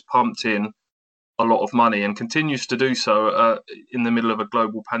guy has pumped in a lot of money and continues to do so in the middle of a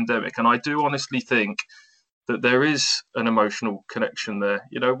global pandemic. And I do honestly think that there is an emotional connection there.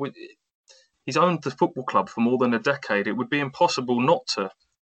 You know, he's owned the football club for more than a decade. It would be impossible not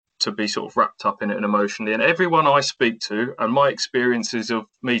to be sort of wrapped up in it and emotionally. And everyone I speak to, and my experiences of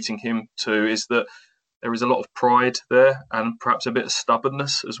meeting him too, is that there is a lot of pride there and perhaps a bit of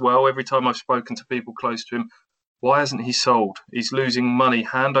stubbornness as well. Every time I've spoken to people close to him, why hasn't he sold? He's losing money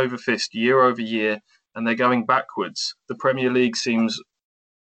hand over fist, year over year, and they're going backwards. The Premier League seems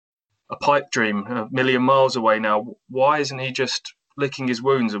a pipe dream, a million miles away now. Why isn't he just licking his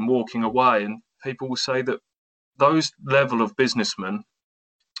wounds and walking away? And people will say that those level of businessmen,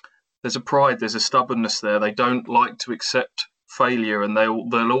 there's a pride, there's a stubbornness there. They don't like to accept failure, and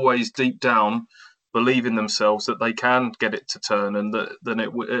they'll always deep down believe in themselves that they can get it to turn, and that then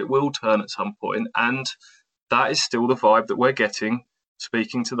it will turn at some point. And that is still the vibe that we're getting,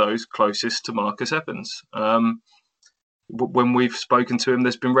 speaking to those closest to Marcus Evans. When we've spoken to him,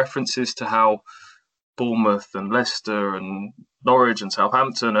 there's been references to how Bournemouth and Leicester and Norwich and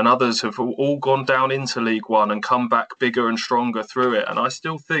Southampton and others have all gone down into League One and come back bigger and stronger through it. And I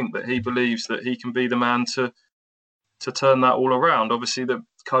still think that he believes that he can be the man to turn that all around. Obviously, the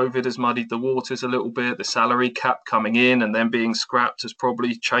COVID has muddied the waters a little bit. The salary cap coming in and then being scrapped has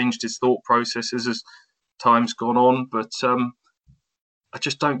probably changed his thought processes as time's gone on. But I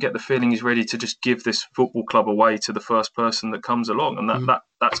just don't get the feeling he's ready to just give this football club away to the first person that comes along. And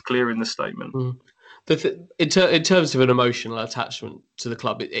that's clear in the statement. Mm. In terms of an emotional attachment to the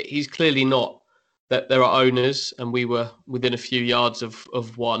club, he's clearly not. That there are owners, and we were within a few yards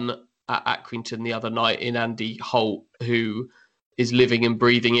of one at Accrington the other night in Andy Holt, who is living and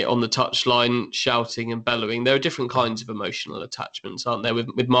breathing it on the touchline, shouting and bellowing. There are different kinds of emotional attachments, aren't there?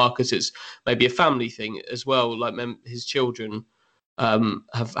 With Marcus, it's maybe a family thing as well. Like his children have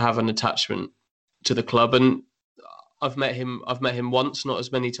an attachment to the club, and I've met him once, not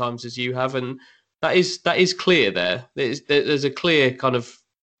as many times as you have, and that is clear there. There's a clear kind of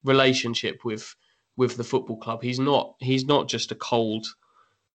relationship with the football club. He's not just a cold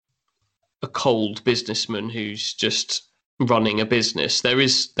businessman who's just running a business. There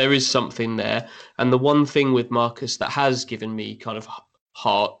is something there. And the one thing with Marcus that has given me kind of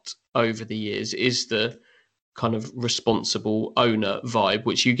heart over the years is the kind of responsible owner vibe,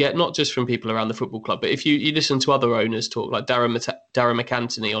 which you get not just from people around the football club, but if you listen to other owners talk, like Darren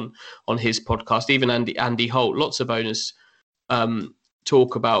McAntony on his podcast, even Andy Holt, lots of owners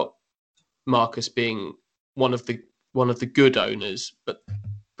talk about Marcus being one of the good owners, but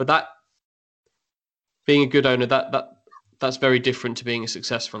that being a good owner, that's very different to being a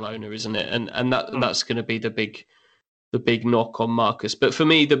successful owner, isn't it? And that's going to be the big knock on Marcus. But for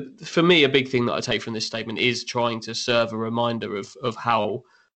me, a big thing that I take from this statement is trying to serve a reminder of how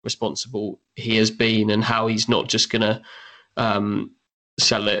responsible he has been, and how he's not just going to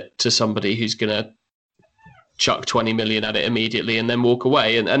sell it to somebody who's going to chuck 20 million at it immediately and then walk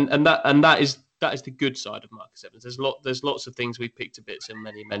away. And that is the good side of Marcus Evans. There's lots of things we've picked to bits on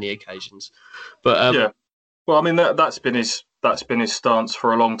many occasions, but yeah. Well, I mean that's been his stance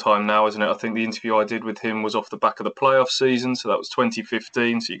for a long time now, isn't it? I think the interview I did with him was off the back of the playoff season, so that was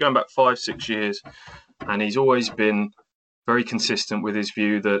 2015. So you're going back 5-6 years, and he's always been very consistent with his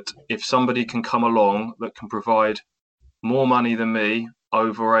view that if somebody can come along that can provide more money than me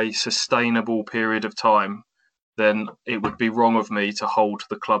over a sustainable period of time, then it would be wrong of me to hold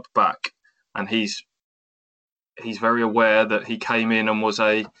the club back. And he's very aware that he came in and was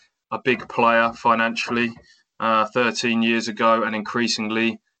a big player financially 13 years ago, and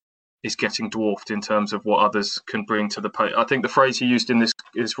increasingly is getting dwarfed in terms of what others can bring to the pay. I think the phrase he used in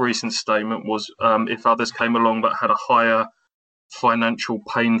his recent statement was, if others came along that had a higher financial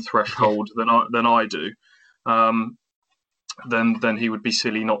pain threshold than I do, then he would be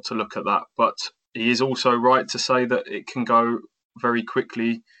silly not to look at that. But he is also right to say that it can go very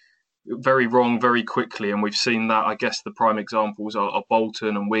quickly, very wrong very quickly, and we've seen that. I guess the prime examples are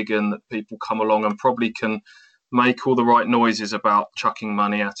Bolton and Wigan, that people come along and probably can make all the right noises about chucking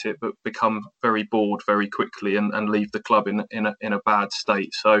money at it, but become very bored very quickly and leave the club in a bad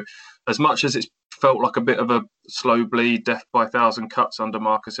state. So as much as it's felt like a bit of a slow bleed, death by a thousand cuts under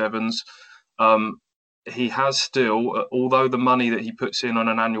Marcus Evans, he has still, although the money that he puts in on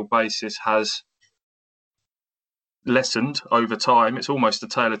an annual basis has lessened over time. It's almost a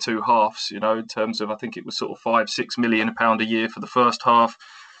tale of two halves, in terms of, I think it was sort of £5-6 million a year for the first half.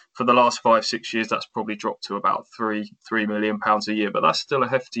 For the last 5-6 years, that's probably dropped to about £3 million a year. But that's still a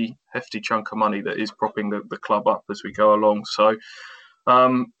hefty chunk of money that is propping the club up as we go along. So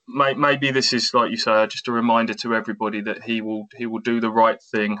maybe this is, like you say, just a reminder to everybody that he will do the right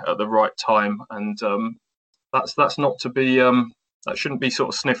thing at the right time, and that's not to be that shouldn't be sort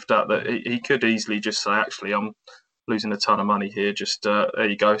of sniffed at. That he could easily just say, actually, I'm losing a ton of money here. Just there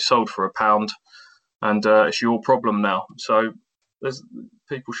you go, sold for £1, and it's your problem now. So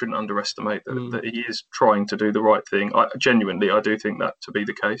people shouldn't underestimate that he is trying to do the right thing. I do think that to be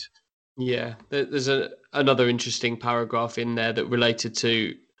the case. Yeah, there's another interesting paragraph in there that related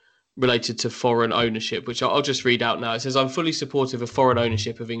to foreign ownership, which I'll just read out now. It says, I'm fully supportive of foreign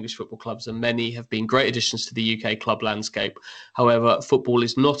ownership of English football clubs, and many have been great additions to the UK club landscape. However, football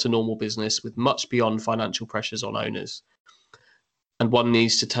is not a normal business with much beyond financial pressures on owners. And one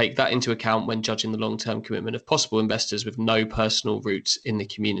needs to take that into account when judging the long-term commitment of possible investors with no personal roots in the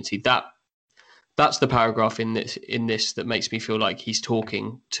community. That's the paragraph in this that makes me feel like he's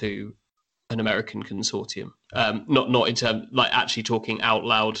talking to an American consortium, not in terms like actually talking out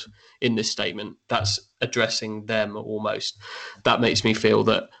loud in this statement. That's addressing them almost. That makes me feel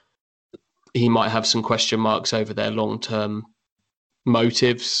that he might have some question marks over their long-term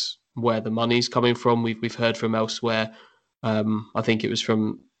motives, where the money's coming from. We've heard from elsewhere. I think this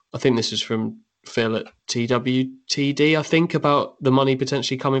was from Phil at TWTD. I think about the money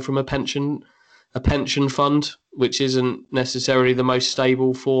potentially coming from a pension fund, which isn't necessarily the most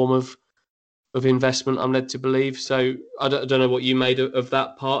stable form of investment, I'm led to believe. So I don't know what you made of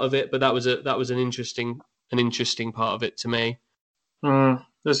that part of it, but that was an interesting part of it to me.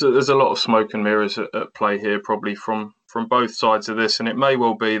 There's a lot of smoke and mirrors at play here, probably from both sides of this, and it may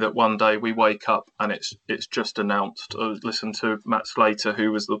well be that one day we wake up and it's just announced. I listened to Matt Slater,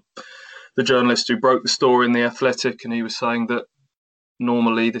 who was the journalist who broke the story in The Athletic, and he was saying that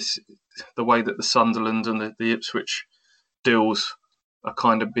normally the way that the Sunderland and the Ipswich deals are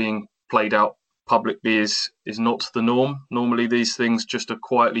kind of being played out publicly is not the norm. Normally these things just are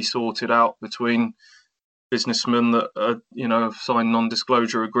quietly sorted out between businessmen that have signed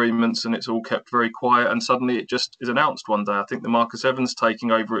non-disclosure agreements, and it's all kept very quiet, and suddenly it just is announced one day. I think the Marcus Evans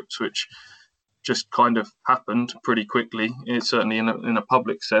taking over Ipswich just kind of happened pretty quickly, certainly in a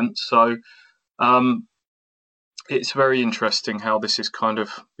public sense. So it's very interesting how this is kind of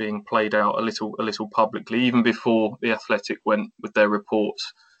being played out a little publicly. Even before The Athletic went with their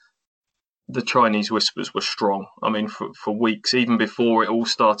reports, the Chinese whispers were strong. I mean, for weeks, even before it all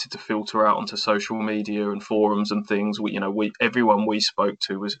started to filter out onto social media and forums and things, everyone we spoke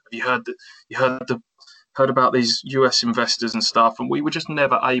to was, have you heard about these US investors and stuff? And we were just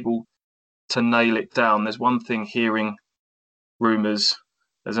never able to nail it down. There's one thing hearing rumours,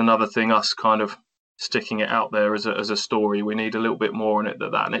 there's another thing us kind of sticking it out there as a story. We need a little bit more on it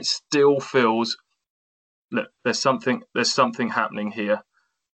than that, and it still feels that there's something happening here.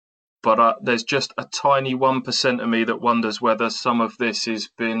 But there's just a tiny 1% of me that wonders whether some of this has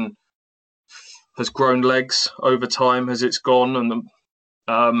grown legs over time as it's gone, and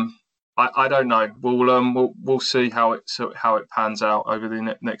I don't know. We'll see how it pans out over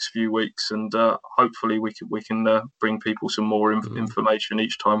the next few weeks, and hopefully we can bring people some more information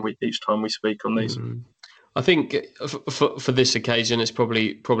each time we speak on these. I think for this occasion, it's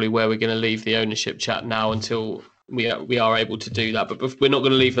probably where we're going to leave the ownership chat now until we are able to do that. But we're not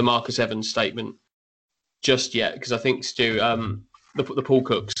going to leave the Marcus Evans statement just yet, because I think, Stu, the Paul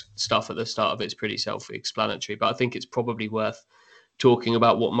Cook stuff at the start of it is pretty self-explanatory. But I think it's probably worth talking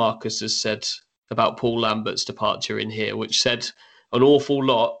about what Marcus has said about Paul Lambert's departure in here, which said an awful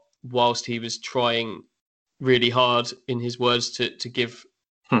lot whilst he was trying really hard, in his words, to give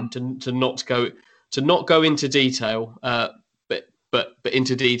to not go into detail, but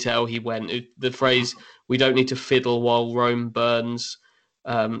into detail he went. The phrase, "We don't need to fiddle while Rome burns."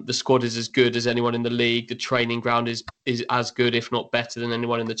 The squad is as good as anyone in the league. The training ground is as good, if not better, than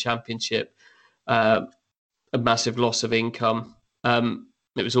anyone in the Championship. A massive loss of income.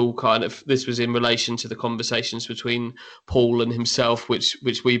 It was all this was in relation to the conversations between Paul and himself, which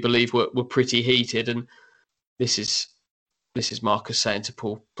we believe were pretty heated. And this is Marcus saying to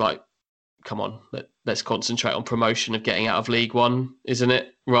Paul, like, come on, let's concentrate on promotion of getting out of League One, isn't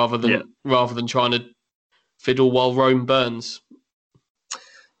it? Rather than trying to fiddle while Rome burns.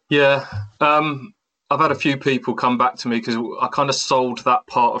 Yeah. I've had a few people come back to me because I kind of sold that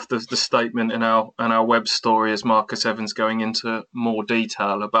part of the statement in our web story as Marcus Evans going into more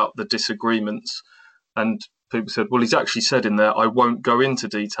detail about the disagreements. And people said, well, he's actually said in there, I won't go into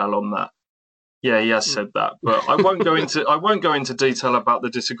detail on that. Yeah, he has said that, but I won't go into detail about the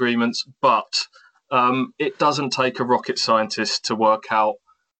disagreements. But it doesn't take a rocket scientist to work out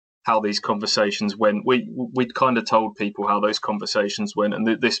how these conversations went. We'd kind of told people how those conversations went,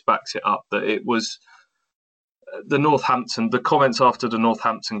 and this backs it up, that it was the comments after the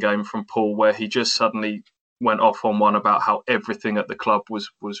Northampton game from Paul, where he just suddenly went off on one about how everything at the club was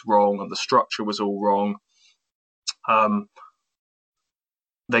wrong and the structure was all wrong.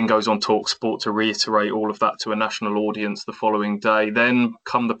 Then goes on TalkSport to reiterate all of that to a national audience the following day. Then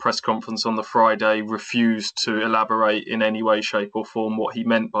come the press conference on the Friday, refused to elaborate in any way, shape or form what he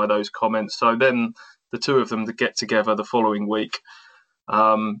meant by those comments. So then the two of them to get together the following week.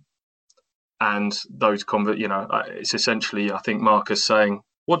 And those it's essentially, I think, Marcus saying,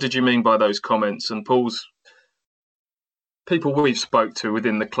 what did you mean by those comments? And Paul's people we've spoke to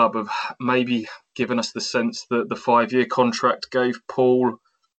within the club have maybe given us the sense that the 5-year contract gave Paul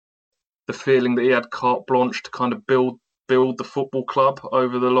the feeling that he had carte blanche to kind of build the football club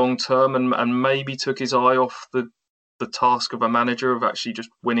over the long term, and maybe took his eye off the task of a manager of actually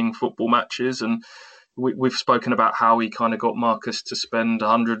just winning football matches. And we've spoken about how he kind of got Marcus to spend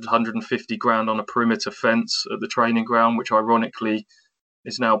 150 grand on a perimeter fence at the training ground, which ironically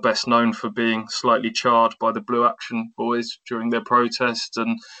is now best known for being slightly charred by the Blue Action boys during their protests,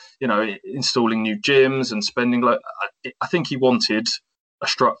 and installing new gyms and spending I think he wanted a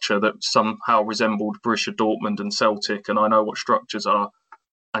structure that somehow resembled Borussia Dortmund and Celtic, and I know what structures are,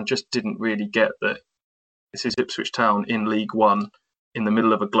 and just didn't really get that this is Ipswich Town in League One in the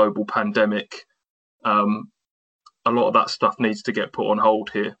middle of a global pandemic. A lot of that stuff needs to get put on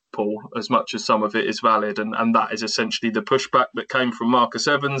hold here, Paul, as much as some of it is valid, and that is essentially the pushback that came from Marcus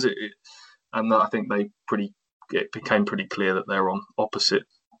Evans, and I think it became pretty clear that they're on opposite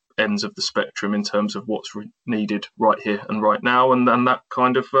ends of the spectrum in terms of what's needed right here and right now, and that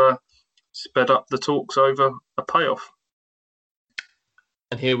kind of sped up the talks over a payoff.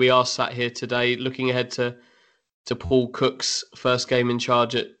 And here we are sat here today looking ahead to Paul Cook's first game in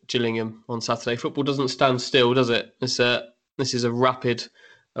charge at Gillingham on Saturday. Football doesn't stand still, does it? This is a rapid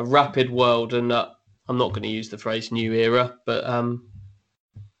world, and I'm not going to use the phrase new era, but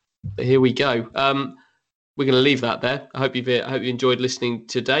here we go. We're going to leave that there. I hope you enjoyed listening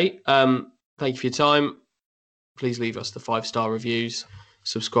today. Thank you for your time. Please leave us the 5-star reviews,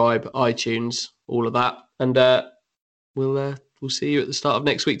 subscribe, iTunes, all of that, and we'll see you at the start of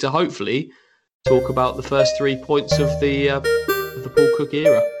next week to hopefully talk about the first 3 points of the Paul Cook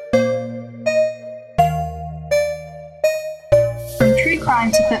era. From true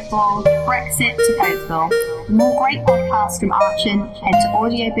crime to football, Brexit to Oakville. For more great podcasts from Archon, head to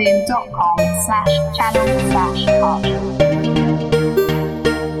audioboom.com/channel/Archon.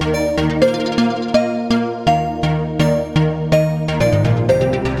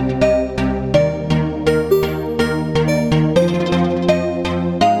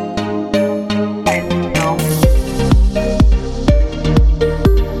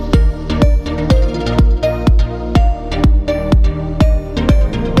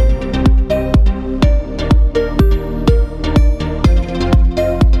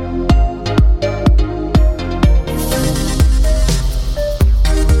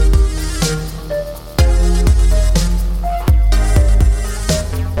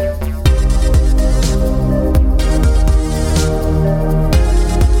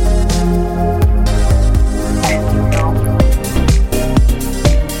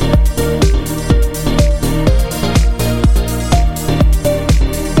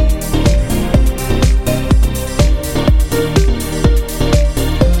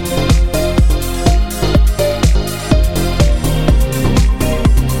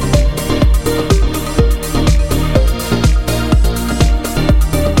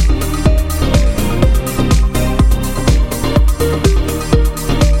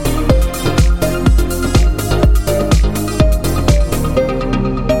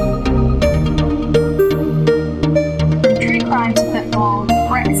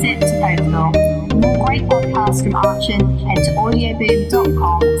 From Archon, head to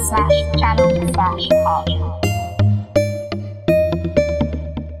audioboom.com/channel/Archon.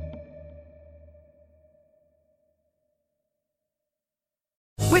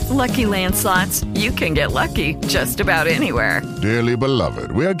 With Lucky Land Slots, you can get lucky just about anywhere. Dearly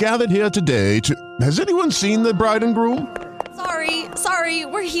beloved, we are gathered here today to... Has anyone seen the bride and groom? Sorry,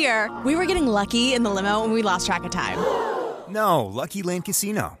 we're here. We were getting lucky in the limo and we lost track of time. No, Lucky Land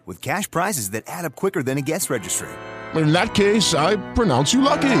Casino, with cash prizes that add up quicker than a guest registry. In that case, I pronounce you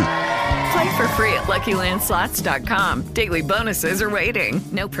lucky. Play for free at LuckyLandSlots.com. Daily bonuses are waiting.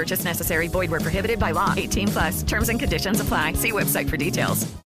 No purchase necessary. Void where prohibited by law. 18+. Terms and conditions apply. See website for details.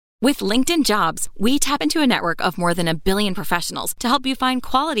 With LinkedIn Jobs, we tap into a network of more than 1 billion professionals to help you find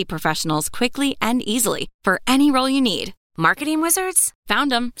quality professionals quickly and easily for any role you need. Marketing wizards?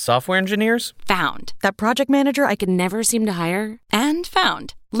 Found them. Software engineers? Found. That project manager I could never seem to hire? And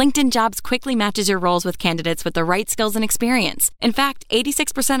found. LinkedIn Jobs quickly matches your roles with candidates with the right skills and experience. In fact,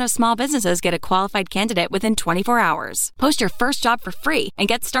 86% of small businesses get a qualified candidate within 24 hours. Post your first job for free and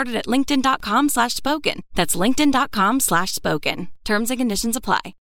get started at linkedin.com/spoken. That's linkedin.com/spoken. Terms and conditions apply.